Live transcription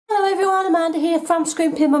everyone, Amanda here from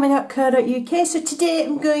Scrimpingmommy.co.uk. So today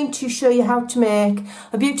I'm going to show you how to make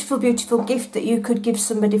a beautiful gift that you could give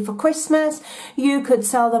somebody for Christmas. You could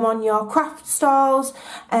sell them on your craft stalls,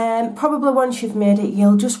 probably once you've made it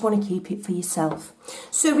you'll just want to keep it for yourself.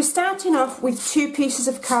 So we're starting off with 2 pieces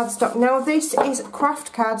of cardstock. Now this is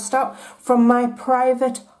craft cardstock from my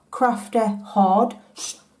private crafter hoard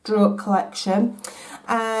stroke collection.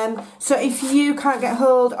 So if you can't get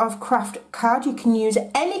hold of craft card, you can use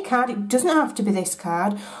any card. It doesn't have to be this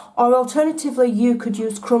card, or alternatively you could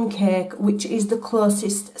use crumb cake, which is the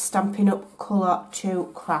closest Stampin' Up colour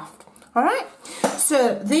to craft. Alright,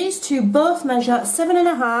 so these two both measure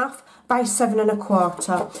 7.5 by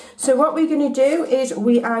 7.25. So what we're going to do is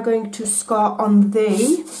we are going to score on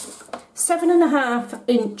the 7.5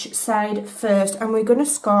 inch side first, and we're going to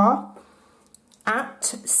score at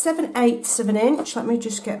 7/8 of an inch. Let me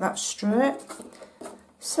just get that straight.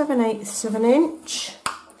 7/8 of an inch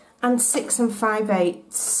and 6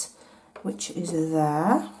 5/8, which is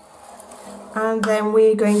there. And then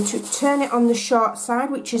we're going to turn it on the short side,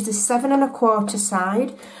 which is the 7.25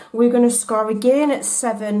 side. We're going to score again at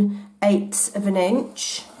 7/8 of an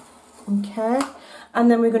inch. Okay. And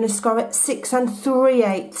then we're going to score at 6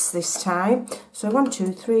 3/8 this time. So 1,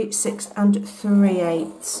 2, 3, 6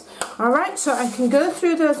 3/8. Alright, so I can go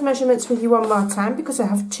through those measurements with you one more time because I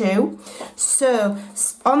have 2. So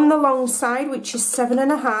on the long side, which is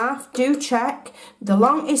 7.5, do check. The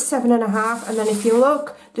long is 7.5, and then if you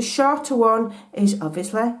look, the shorter one is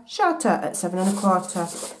obviously shorter at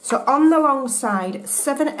 7.25. So on the long side,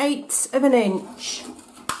 7/8 of an inch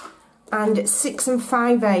and 6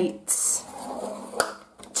 5/8.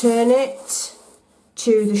 Turn it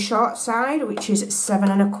to the short side, which is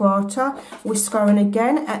 7.25. We're scoring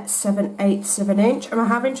again at 7/8 of an inch. I'm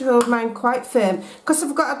having to hold mine quite firm because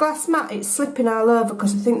I've got a glass mat. It's slipping all over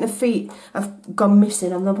because I think the feet have gone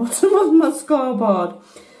missing on the bottom of my scoreboard.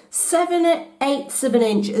 7/8 of an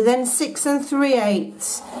inch, then 6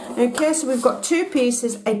 3/8. Okay, so we've got 2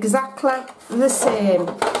 pieces exactly the same.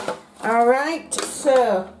 Alright,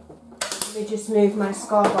 so let me just move my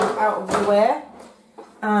scoreboard out of the way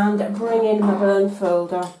and bring in my burn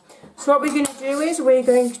folder. So what we're going to do is we're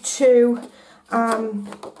going to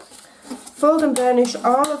fold and burnish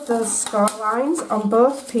all of those score lines on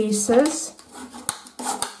both pieces.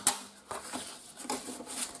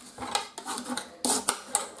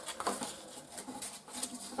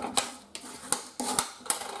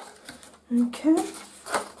 Okay,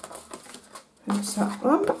 that's that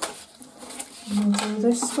one. And we'll do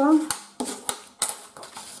this one.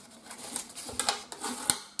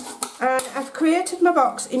 And I've created my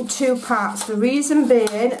box in 2 parts, the reason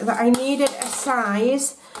being that I needed a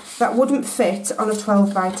size that wouldn't fit on a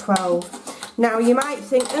 12 by 12. Now you might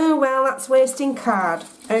think, oh well, that's wasting card,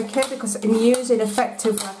 okay, because I'm using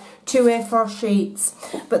effectively 2 A4 sheets,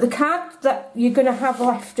 but the card that you're going to have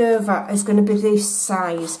left over is going to be this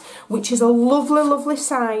size, which is a lovely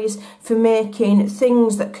size for making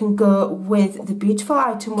things that can go with the beautiful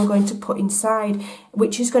item we're going to put inside,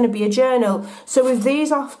 which is going to be a journal. So with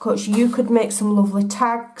these offcuts you could make some lovely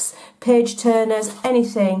tags, page turners,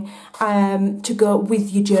 anything to go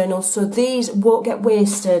with your journal, so these won't get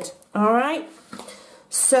wasted. Alright,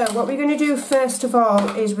 so what we're going to do first of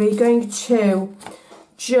all is we're going to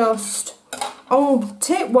just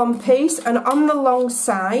take one piece, and on the long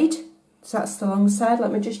side, so that's the long side,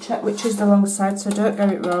 let me just check which is the long side so I don't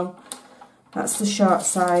get it wrong. That's the short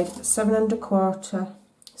side, 7.25,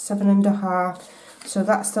 7.5, so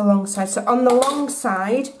that's the long side. So on the long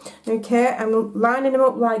side, okay, I'm lining them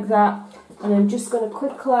up like that, and I'm just going to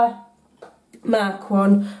quickly mark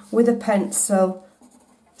one with a pencil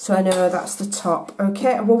so I know that's the top.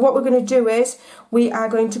 Okay, well what we're going to do is we are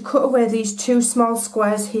going to cut away these 2 small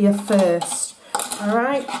squares here first.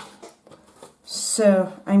 Alright,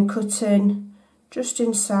 so I'm cutting just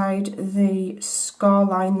inside the score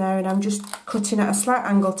line there, and I'm just cutting at a slight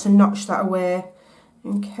angle to notch that away.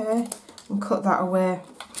 Okay, and cut that away.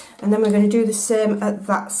 And then we're going to do the same at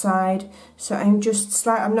that side. So I'm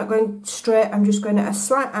not going straight, I'm just going at a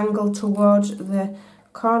slight angle towards the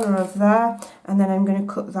corner of there, and then I'm going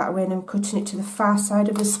to cut that away, and I'm cutting it to the far side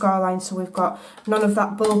of the score line so we've got none of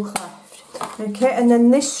that bulk left. Okay, and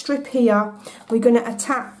then this strip here we're going to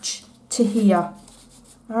attach to here.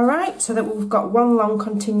 Alright, so that we've got one long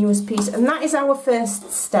continuous piece, and that is our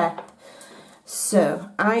first step. So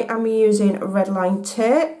I am using red line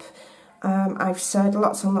tape. I've said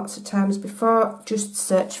lots and lots of times before, just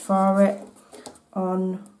search for it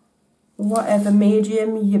on whatever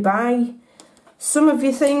medium you buy some of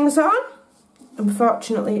your things on.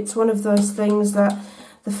 Unfortunately, it's one of those things that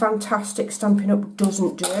the fantastic Stampin' Up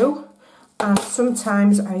doesn't do. and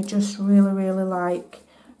sometimes I just really like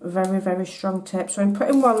very strong tape. So I'm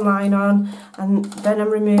putting one line on, and then I'm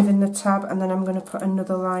removing the tab, and then I'm going to put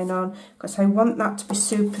another line on because I want that to be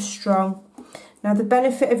super strong. Now the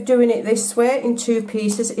benefit of doing it this way in 2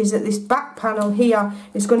 pieces is that this back panel here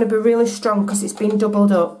is going to be really strong because it's been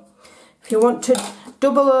doubled up. If you want to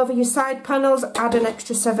double over your side panels, add an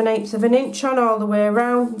extra 7/8 of an inch on all the way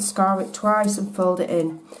around and score it twice and fold it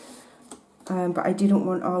in. But I didn't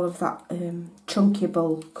want all of that chunky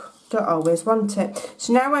bulk. Don't always want it.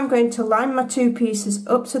 So now I'm going to line my 2 pieces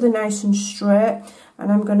up to the nice and straight,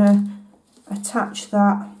 and I'm going to attach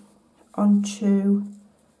that onto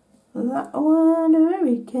that one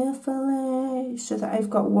very carefully so that I've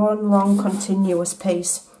got one long continuous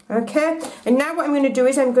piece. Okay, and now what I'm going to do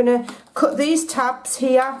is I'm going to cut these tabs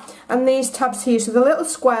here and these tabs here. So the little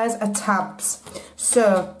squares are tabs.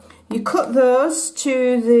 So you cut those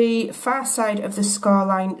to the far side of the score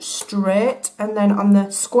line straight, and then on the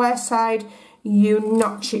square side you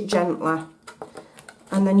notch it gently.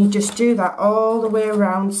 And then you just do that all the way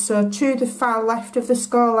around. So to the far left of the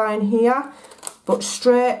score line here, but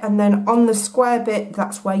straight, and then on the square bit,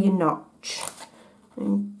 that's where you notch.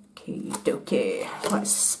 Okie dokie. Let's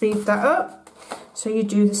speed that up. So you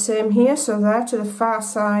do the same here. So there to the far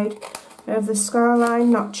side of the score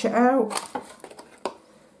line, notch it out.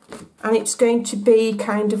 And it's going to be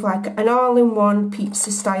kind of like an all-in-one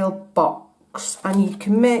pizza style box. And you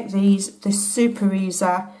can make these, they're super easy.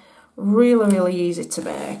 Really easy to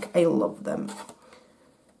make. I love them.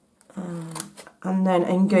 And then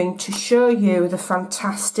I'm going to show you the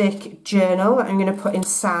fantastic journal that I'm going to put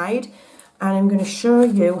inside, and I'm going to show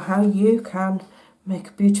you how you can make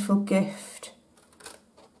a beautiful gift,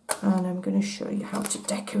 and I'm going to show you how to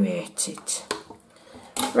decorate it.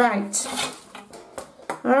 Right,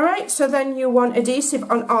 alright, so then you want adhesive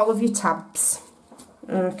on all of your tabs.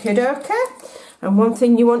 Okay. And one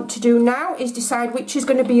thing you want to do now is decide which is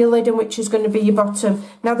going to be your lid and which is going to be your bottom.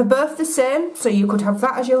 Now they're both the same, so you could have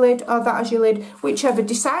that as your lid or that as your lid, whichever.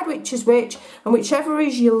 Decide which is which, and whichever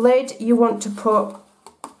is your lid, you want to put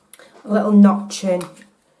a little notch in.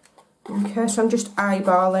 Okay, so I'm just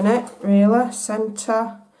eyeballing it, really,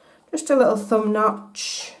 centre, just a little thumb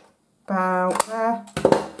notch, about there.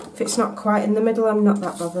 If it's not quite in the middle, I'm not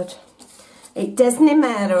that bothered. It doesn't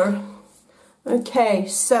matter. Okay,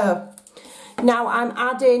 so now I'm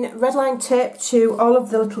adding red line tape to all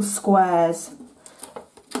of the little squares.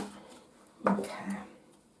 Okay.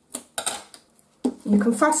 You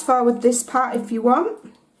can fast forward this part if you want.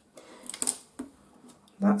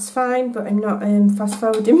 That's fine, but I'm not fast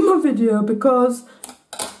forwarding my video because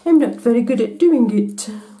I'm not very good at doing it.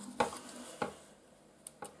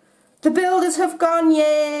 The builders have gone,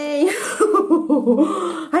 yay!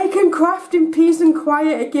 I can craft in peace and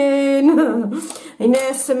quiet again. I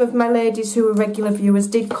know some of my ladies who are regular viewers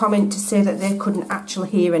did comment to say that they couldn't actually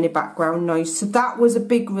hear any background noise, so that was a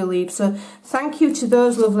big relief. So thank you to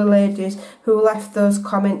those lovely ladies who left those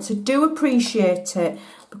comments. I do appreciate it,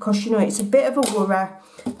 because you know it's a bit of a worry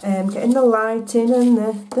getting the lighting and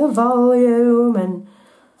the volume, and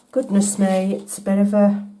goodness me, it's a bit of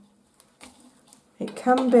a... It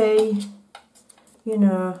can be, you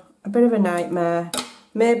know, a bit of a nightmare.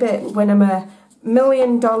 Maybe when I'm a $1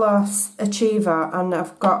 million achiever and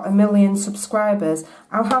I've got 1 million subscribers,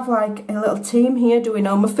 I'll have like a little team here doing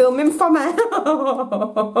all my filming for me.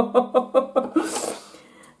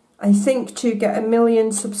 I think to get 1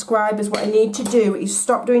 million subscribers, what I need to do is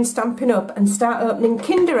stop doing Stampin' Up and start opening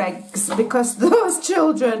Kinder Eggs, because those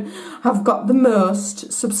children have got the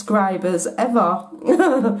most subscribers ever.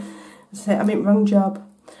 I mean, wrong job.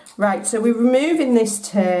 Right, so we're removing this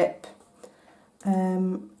tape.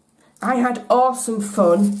 I had awesome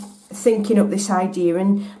fun thinking up this idea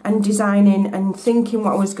and designing and thinking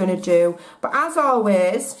what I was going to do. But as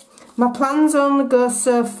always, my plans only go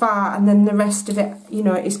so far, and then the rest of it, you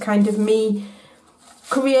know, is kind of me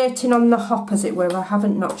creating on the hop, as it were. I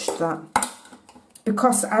haven't notched that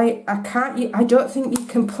because I don't think you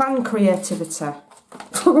can plan creativity.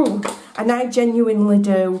 And I genuinely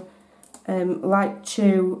do. Like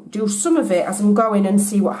to do some of it as I'm going and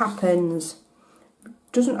see what happens.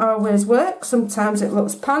 Doesn't always work, sometimes it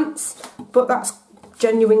looks pants, but that's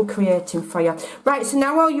genuine creating for you. Right, so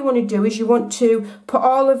now all you want to do is you want to put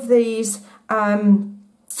all of these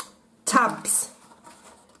tabs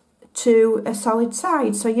to a solid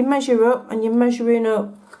side. So you measure up, and you're measuring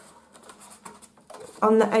up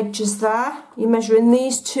on the edges there. You're measuring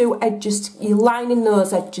these 2 edges, you're lining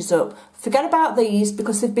those edges up. Forget about these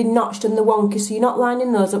because they've been notched and they're wonky, so you're not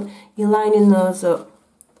lining those up, you're lining those up.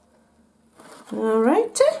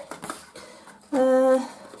 Alright.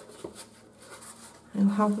 I'll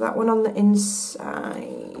have that one on the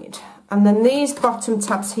inside. And then these bottom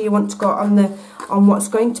tabs here want to go on what's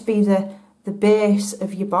going to be the base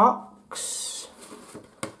of your box.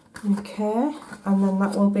 Okay, and then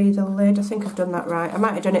that will be the lid. I think I've done that right. I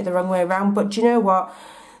might have done it the wrong way around, but do you know what?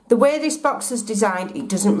 The way this box is designed, it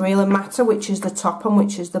doesn't really matter which is the top and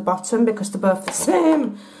which is the bottom because they're both the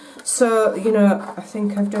same. So, you know, I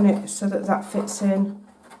think I've done it so that that fits in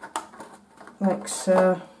like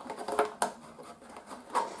so.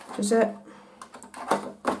 Does it?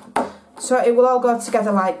 So it will all go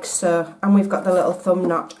together like so, and we've got the little thumb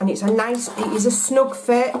notch, and it's a nice, it is a snug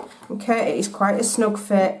fit, okay, it is quite a snug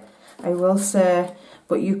fit, I will say,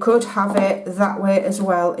 but you could have it that way as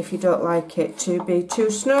well if you don't like it to be too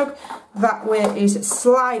snug. That way is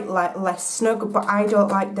slightly less snug, but I don't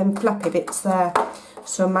like them flappy bits there,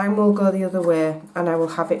 so mine will go the other way, and I will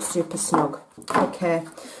have it super snug. Okay,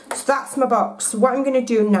 so that's my box. So what I'm going to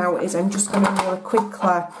do now is I'm just going to really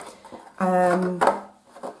quickly,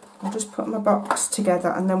 I'll just put my box together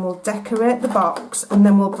and then we'll decorate the box and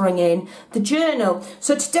then we'll bring in the journal.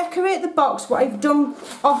 So to decorate the box, what I've done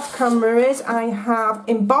off camera is I have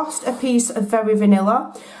embossed a piece of Very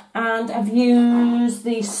Vanilla and I've used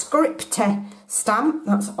the Scripty stamp.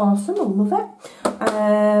 That's awesome, I love it.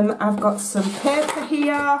 I've got some paper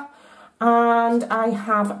here and I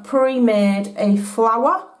have pre-made a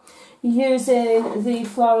flower using the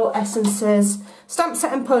Floral Essences Stamp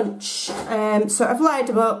Set and Punch. So I've laid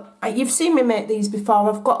them up. You've seen me make these before.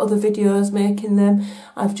 I've got other videos making them.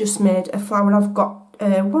 I've just made a flower. I've got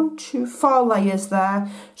 4 layers there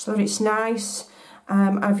so that it's nice.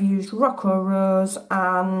 I've used Rocco Rose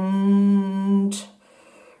and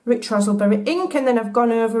Rich Razzleberry ink, and then I've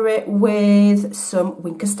gone over it with some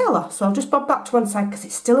Wink Stella. So I'll just bob that to one side because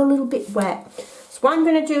it's still a little bit wet. So what I'm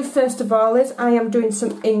going to do first of all is I am doing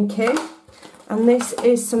some inking. And this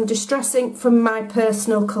is some distress ink from my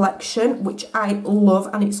personal collection, which I love,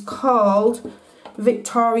 and it's called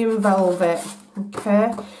Victorian Velvet.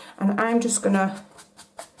 Okay, and I just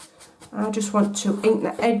want to ink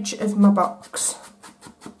the edge of my box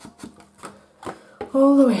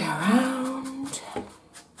all the way around.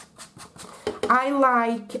 I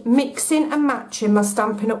like mixing and matching my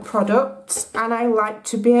Stampin' Up products, and I like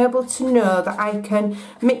to be able to know that I can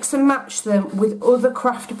mix and match them with other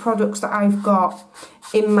crafty products that I've got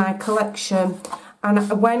in my collection. And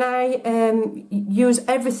when I use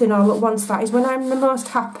everything all at once, that is when I'm the most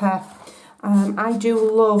happy. I do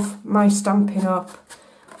love my Stampin' Up,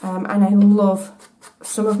 and I love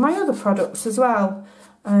some of my other products as well.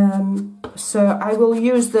 So I will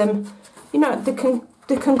use them, you know, they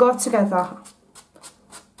can go together.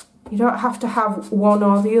 You don't have to have one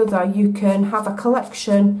or the other. You can have a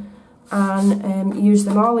collection and use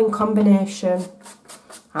them all in combination.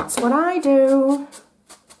 That's what I do.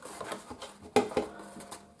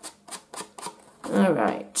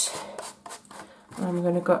 Alright. I'm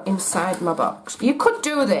going to go inside my box. You could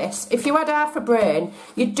do this. If you had half a brain,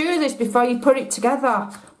 you'd do this before you put it together.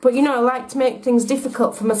 But you know, I like to make things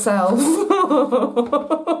difficult for myself.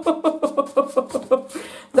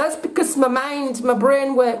 That's because my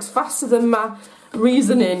brain works faster than my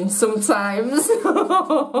reasoning sometimes.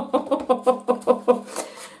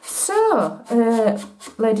 So,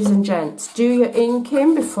 ladies and gents, do your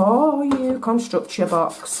inking before you construct your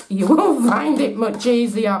box. You will find it much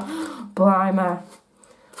easier. Blimey.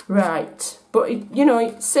 Right, but you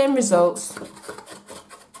know, same results.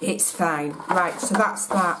 It's fine. Right, so that's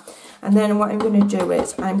that. And then what I'm going to do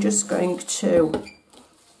is I'm just going to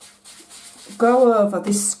go over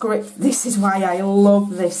this script. This is why I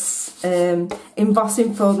love this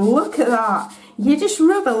embossing folder. Look at that. You just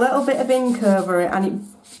rub a little bit of ink over it and it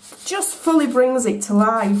just fully brings it to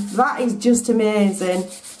life. That is just amazing.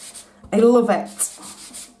 I love it.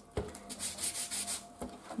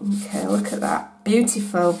 Okay, look at that.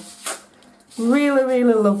 Beautiful. Really,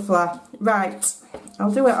 really lovely. Right,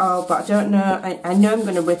 I'll do it all, but I don't know. I know I'm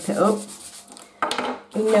going to whip it up.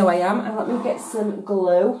 You know I am. And let me get some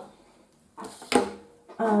glue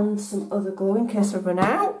and some other glue in case I run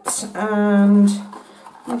out. And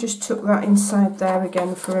I just took that inside there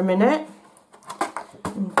again for a minute.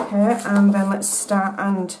 Okay, and then let's start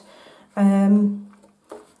and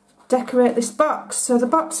decorate this box. So the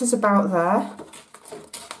box is about there.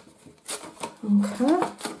 Okay.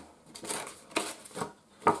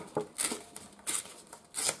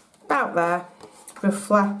 About there,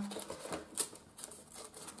 roughly.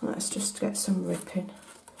 Let's just get some ripping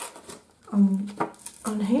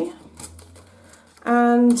on here.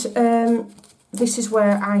 And this is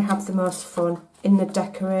where I have the most fun, in the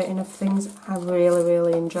decorating of things. I really,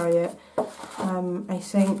 really enjoy it. I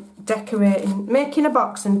think making a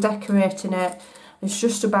box and decorating it It's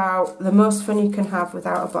just about the most fun you can have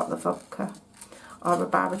without a bottle of vodka or a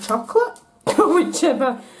bar of chocolate,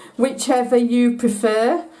 whichever you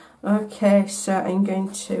prefer. Okay, so I'm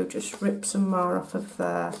going to just rip some more off of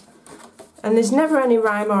there. And there's never any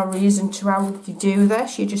rhyme or reason to how you do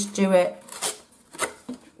this. You just do it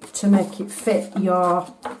to make it fit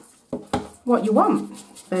what you want,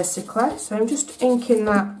 basically. So I'm just inking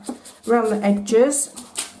that around the edges.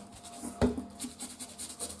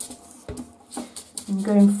 I'm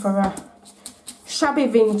going for a shabby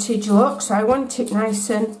vintage look, so I want it nice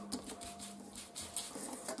and...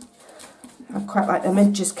 I quite like them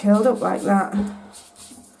edges curled up like that.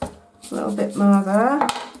 A little bit more there.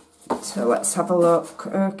 So let's have a look.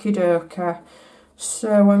 Okie dokie.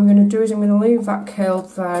 So what I'm going to do is I'm going to leave that curled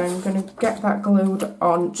there. I'm going to get that glued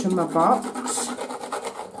onto my box.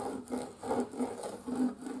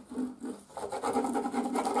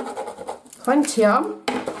 Plenty on.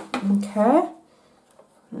 Okay.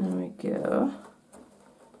 There we go.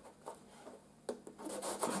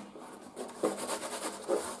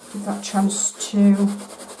 Give that a chance to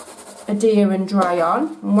adhere and dry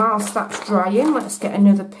on. And whilst that's drying, let's get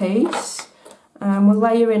another piece. We're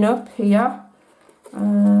layering up here.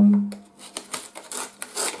 I'm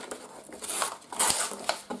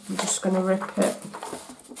just going to rip it.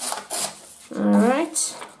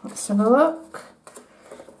 Alright, let's have a look.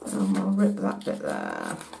 And we'll rip that bit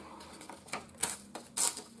there.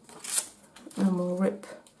 And we'll rip...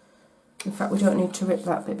 In fact, we don't need to rip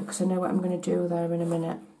that bit because I know what I'm going to do there in a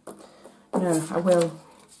minute. No, I will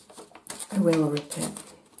rip it.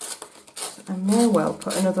 I may well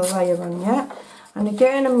put another layer on yet. And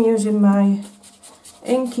again, I'm using my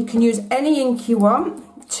ink. You can use any ink you want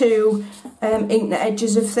to ink the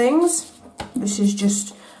edges of things. This is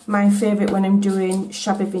just my favourite when I'm doing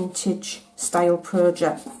shabby vintage style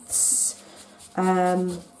projects.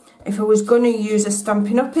 If I was going to use a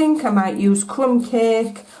Stampin' Up ink, I might use Crumb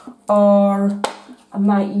Cake, or I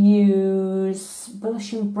might use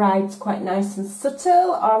Blushing Bride's quite nice and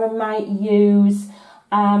subtle, or I might use,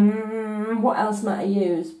 what else might I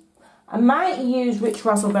use? I might use Rich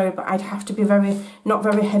Razzleberry, but I'd have to be not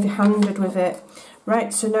very heavy-handed with it.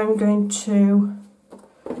 Right, so now I'm going to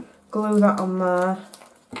glue that on there.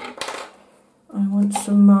 I want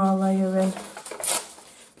some more layering.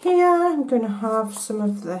 Here I'm going to have some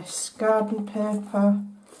of this garden paper. I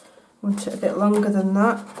want it a bit longer than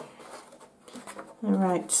that.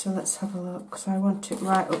 Alright, so let's have a look. So I want it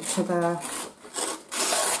right up to there.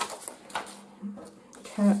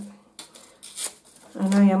 Okay.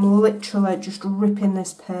 And I am literally just ripping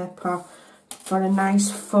this paper for a nice,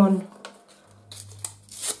 fun,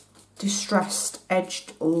 distressed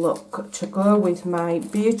edged look to go with my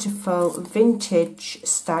beautiful vintage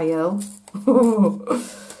style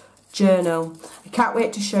journal. I can't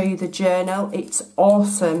wait to show you the journal. It's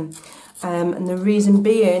awesome. And the reason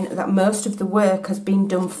being that most of the work has been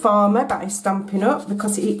done for me by Stampin' Up,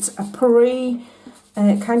 because it's a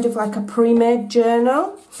kind of like a pre-made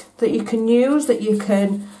journal that you can use, that you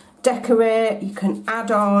can decorate, you can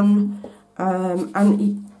add on,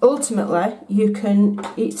 and ultimately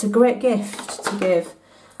it's a great gift to give,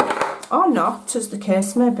 or not, as the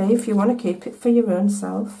case may be, if you want to keep it for your own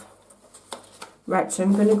self. Right, so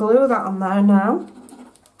I'm going to glue that on there now.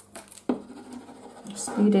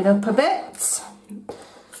 Speed it up a bit.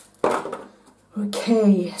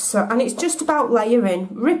 Okay, so, and it's just about layering,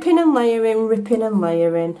 ripping and layering, ripping and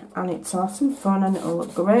layering, and it's awesome fun, and it'll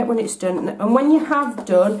look great when it's done. And when you have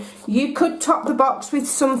done, you could top the box with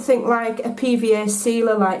something like a PVA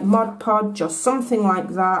sealer, like Mod Podge or something like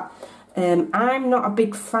that. I'm not a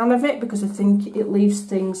big fan of it because I think it leaves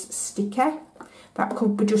things sticky. That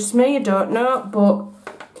could be just me, I don't know, but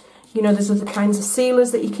you know, there's other kinds of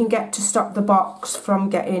sealers that you can get to stop the box from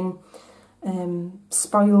getting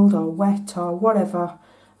spoiled or wet or whatever.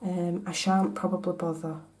 I shan't probably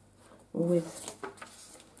bother with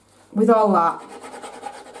all that.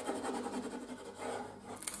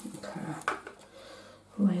 Okay,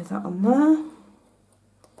 lay that on there.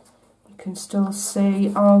 You can still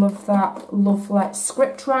see all of that lovely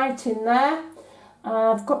script writing there.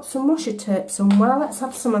 I've got some washi tape somewhere. Let's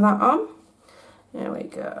have some of that on. There we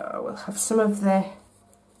go. We'll have some of the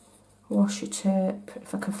washi tape,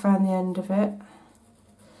 if I can find the end of it.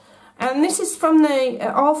 And this is from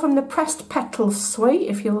all from the Pressed Petals suite,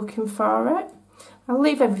 if you're looking for it. I'll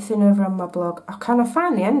leave everything over on my blog. Can I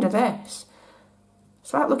find the end of this?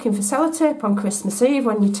 It's like looking for sellotape on Christmas Eve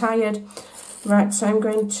when you're tired. Right, so I'm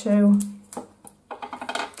going to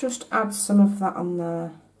just add some of that on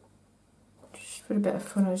there. Just for a bit of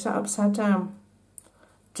fun. Is that upside down?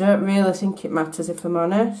 Don't really think it matters, if I'm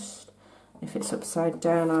honest. if it's upside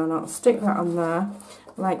down or not. I'll stick that on there,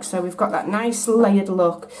 like so. We've got that nice layered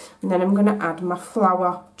look, and then I'm going to add my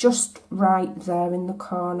flower just right there in the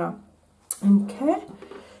corner. Okay,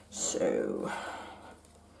 so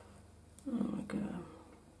there we go.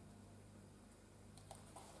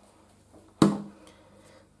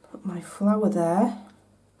 Put my flower there,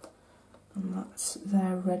 and that's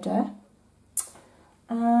there ready.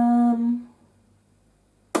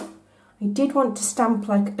 I did want to stamp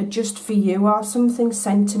like a just for you or something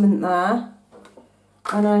sentiment there,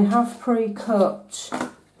 and I have pre-cut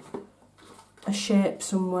a shape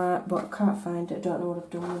somewhere, but I can't find it. I don't know what I've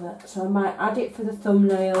done with it, so I might add it for the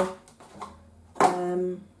thumbnail.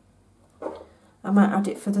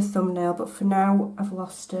 But for now I've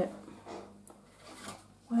lost it.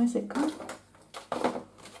 Where's it gone?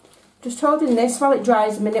 Just holding this while it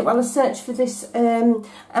dries a minute while I search for this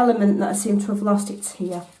element that I seem to have lost. It's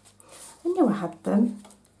here. I knew I had them.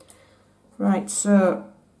 Right, so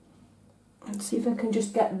let's see if I can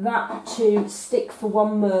just get that to stick for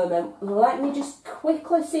one moment. Let me just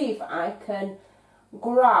quickly see if I can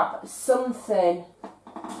grab something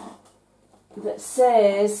that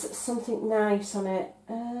says something nice on it.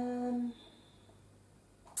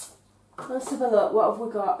 Let's have a look. What have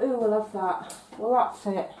we got? Ooh, we'll have that. Will that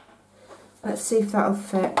fit? Let's see if that'll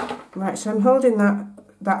fit. Right, so I'm holding that.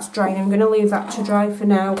 That's drying. I'm going to leave that to dry for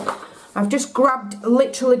now. I've just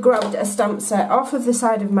literally grabbed a stamp set off of the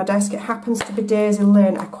side of my desk. It happens to be Daisy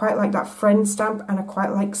Lane. I quite like that Friend stamp, and I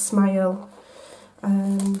quite like Smile.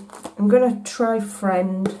 I'm going to try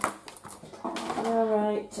Friend.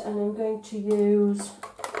 Alright, and I'm going to use...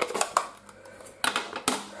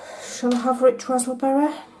 Shall I have Rich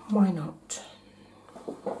Raspberry? Why not?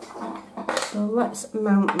 So let's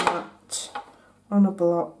mount that on a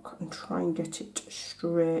block and try and get it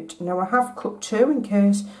straight. Now I have cut two in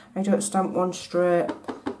case I don't stamp one straight.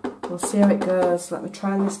 We'll see how it goes. Let me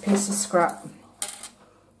try on this piece of scrap.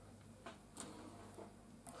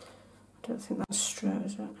 I don't think that's straight,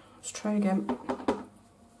 is it? Let's try again.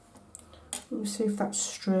 Let me see if that's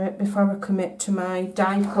straight before I commit to my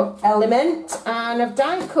die cut element. And I've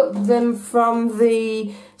die cut them from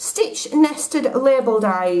the Stitch Nested Label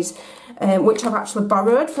dies, which I've actually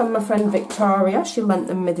borrowed from my friend Victoria. She lent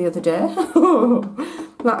them me the other day.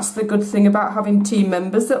 That's the good thing about having team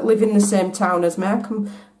members that live in the same town as me. I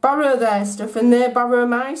can borrow their stuff and they borrow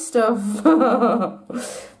my stuff.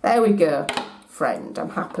 There we go. Friend, I'm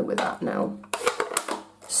happy with that now.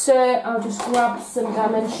 So I'll just grab some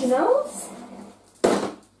dimensionals.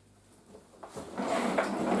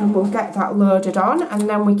 And we'll get that loaded on, and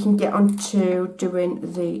then we can get on to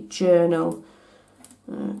doing the journal.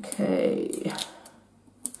 Okay.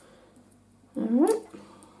 Alright.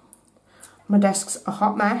 My desk's a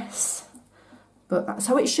hot mess, but that's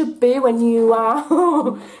how it should be when you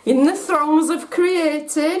are in the throngs of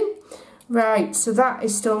creating. Right, so that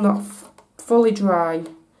is still not fully dry.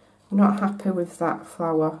 I'm not happy with that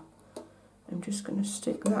flower. I'm just going to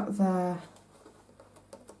stick that there.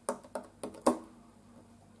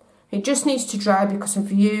 It just needs to dry because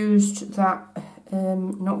I've used that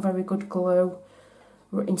not very good glue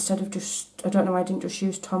instead of just, I don't know why I didn't just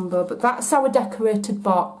use Tombow, but that's our decorated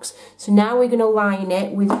box. So now we're going to line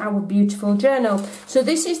it with our beautiful journal. So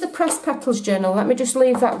this is the Pressed Petals journal. Let me just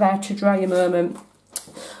leave that there to dry a moment.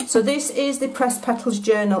 So this is the Pressed Petals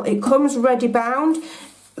journal. It comes ready bound.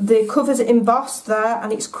 The cover's embossed there,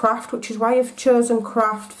 and it's craft, which is why I've chosen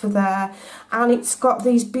craft for there. And it's got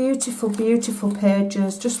these beautiful, beautiful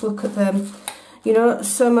pages. Just look at them. You know,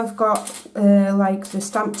 some have got like the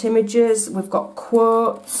stamped images. We've got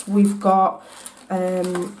quotes. We've got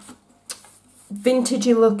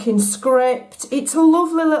vintagey looking script. It's a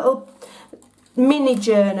lovely little mini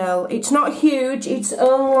journal. It's not huge. It's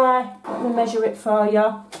only, let me measure it for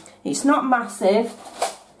you. It's not massive.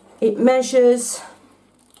 It measures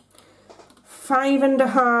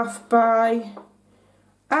 5.5 by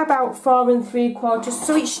about 4 3/4,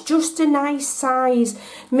 so it's just a nice size.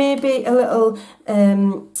 Maybe a little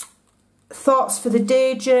thoughts for the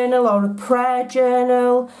day journal or a prayer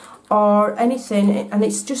journal or anything, and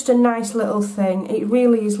it's just a nice little thing. It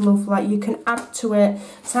really is lovely. You can add to it.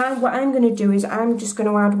 So what I'm going to do is I'm just going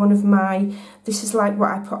to add one of my, this is like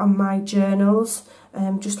what I put on my journals,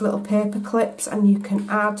 just little paper clips, and you can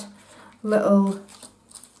add little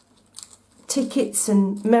tickets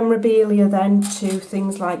and memorabilia then to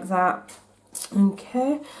things like that.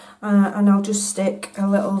 Okay, and I'll just stick a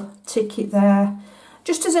little ticket there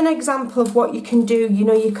just as an example of what you can do. You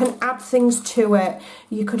know, you can add things to it.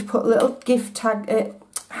 You could put little gift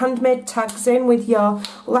handmade tags in with your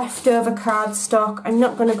leftover cardstock. I'm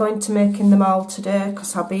not going to go into making them all today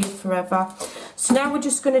because I'll be here forever. So now we're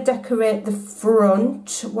just going to decorate the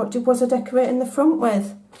front. What was I decorating the front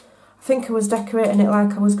with? I think I was decorating it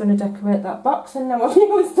like I was going to decorate that box, and now I've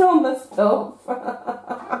used all my stuff.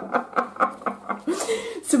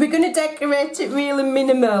 So we're going to decorate it really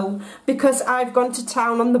minimal because I've gone to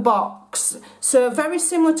town on the box. So very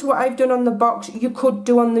similar to what I've done on the box, you could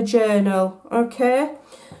do on the journal, okay?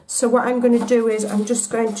 So what I'm going to do is I'm just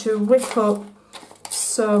going to rip up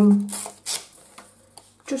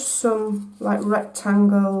just some like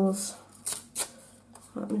rectangles.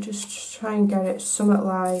 Let me just try and get it somewhat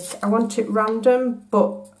like, I want it random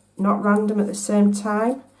but not random at the same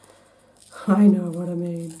time. I know what I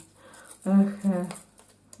mean. Okay,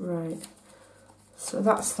 right. So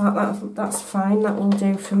that's that's fine, that will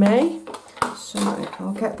do for me. So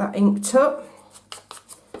I'll get that inked up.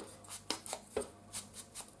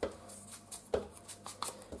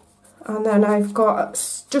 And then I've got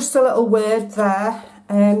just a little word there.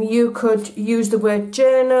 You could use the word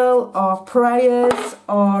journal or prayers,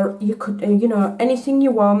 or you could, you know, anything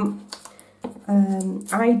you want.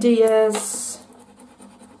 Ideas,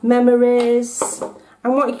 memories.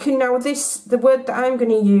 And what you can now, the word that I'm going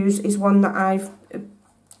to use is one that I've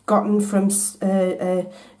gotten from a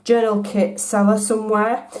journal kit seller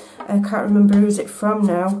somewhere. I can't remember who's it from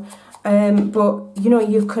now. But you know,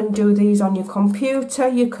 you can do these on your computer.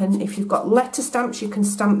 You can, if you've got letter stamps, you can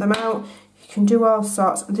stamp them out. You can do all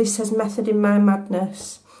sorts. This says method in my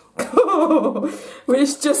madness.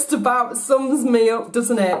 Which just about sums me up,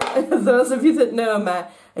 doesn't it? Those of you that know me,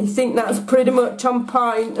 I think that's pretty much on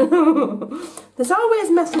point. There's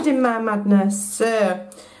always method in my madness. So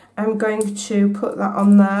I'm going to put that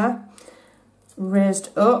on there, raised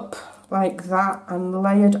up like that and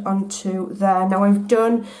layered onto there. Now I've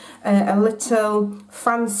done a little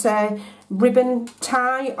fancy ribbon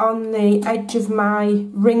tie on the edge of my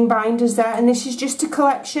ring binders there, and this is just a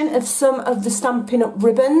collection of some of the Stampin' Up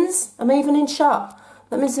ribbons. I'm even in shot.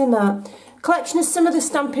 Let me zoom out. Collection of some of the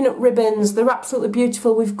Stampin' Up ribbons. They're absolutely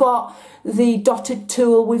beautiful. We've got the dotted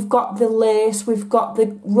tulle, we've got the lace, we've got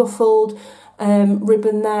the ruffled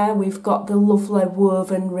ribbon there, we've got the lovely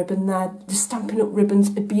woven ribbon there. The Stampin' Up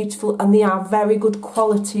ribbons are beautiful and they are very good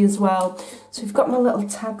quality as well. So we've got my little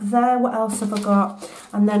tag there. What else have I got?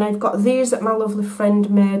 And then I've got these that my lovely friend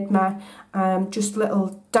made me, just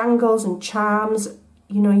little dangles and charms.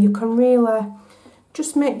 You know, you can really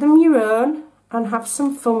just make them your own and have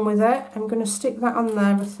some fun with it. I'm going to stick that on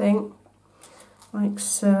there, I think, like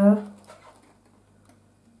so.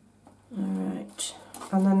 Alright,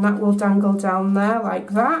 and then that will dangle down there like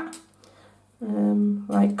that,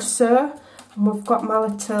 like so. And we've got my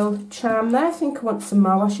little charm there. I think I want some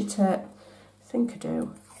more washi tape. I think I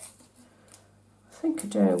do. I think I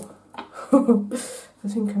do. I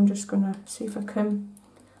think I'm just going to see if I can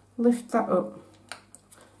lift that up.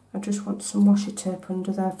 I just want some washi tape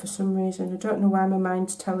under there for some reason. I don't know why my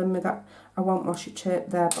mind's telling me that I want washi tape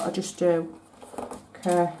there, but I just do.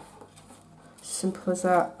 Okay. Simple as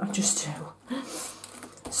that. I just do.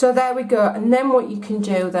 So there we go. And then what you can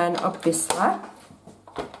do then, obviously,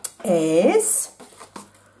 is...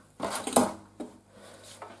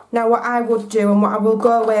 Now what I would do, and what I will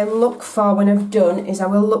go away and look for when I've done, is I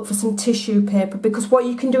will look for some tissue paper, because what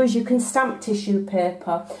you can do is you can stamp tissue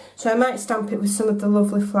paper. So I might stamp it with some of the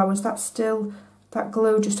lovely flowers. That's still, that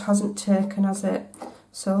glue just hasn't taken, has it?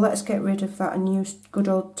 So let's get rid of that and use good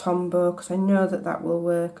old Tombow, because I know that that will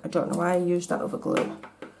work. I don't know why I used that other glue.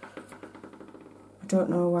 I don't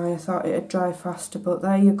know why I thought it'd dry faster, but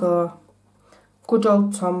there you go. Good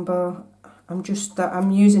old Tombow.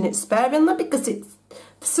 I'm using it sparingly because it's,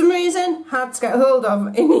 for some reason, hard to get hold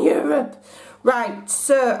of in Europe. Right,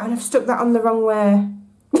 so, and I've stuck that on the wrong way.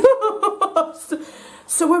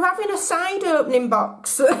 So we're having a side opening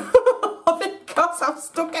box because I've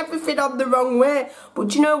stuck everything on the wrong way. But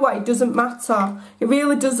do you know what? It doesn't matter. It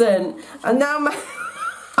really doesn't. And now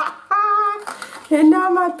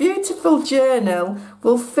my beautiful journal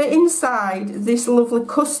will fit inside this lovely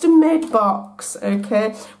custom made box,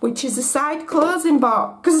 okay, which is a side closing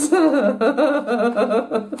box.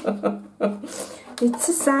 It's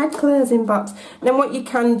a side closing box. And then what you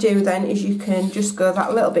can do then is you can just go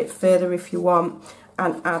that little bit further if you want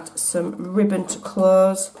and add some ribbon to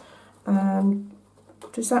close.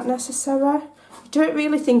 Is that necessary? I don't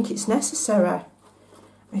really think it's necessary.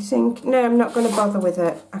 I think, no, I'm not going to bother with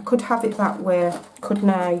it. I could have it that way, couldn't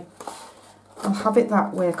I? I'll have it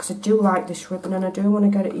that way because I do like this ribbon and I do want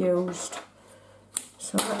to get it used.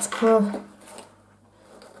 So let's go.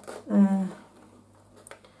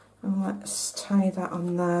 And let's tie that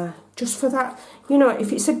on there. Just for that, you know,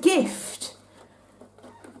 if it's a gift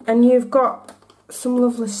and you've got some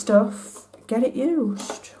lovely stuff, get it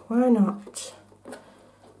used. Why not? I'll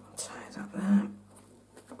tie that there.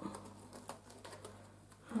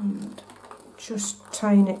 And just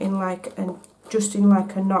tying it in like a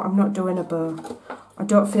knot. I'm not doing a bow. I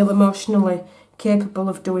don't feel emotionally capable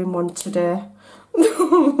of doing one today.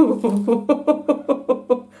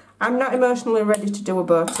 I'm not emotionally ready to do a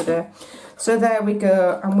bow today. So there we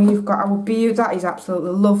go, and we've got our beauty. That is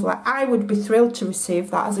absolutely lovely. I would be thrilled to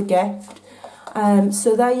receive that as a gift.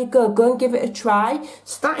 So there you go and give it a try.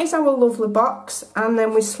 So that is our lovely box, and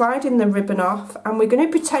then we're sliding the ribbon off, and we're going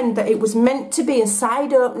to pretend that it was meant to be a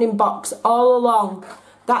side opening box all along.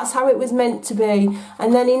 That's how it was meant to be.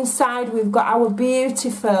 And then inside we've got our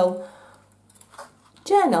beautiful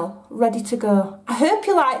journal ready to go. I hope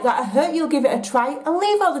you like that. I hope you'll give it a try. I'll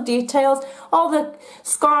leave all the details, all the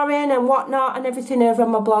scoring and whatnot and everything over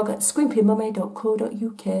on my blog at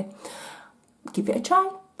scrimpingmommy.co.uk. Give it a try.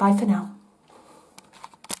 Bye for now.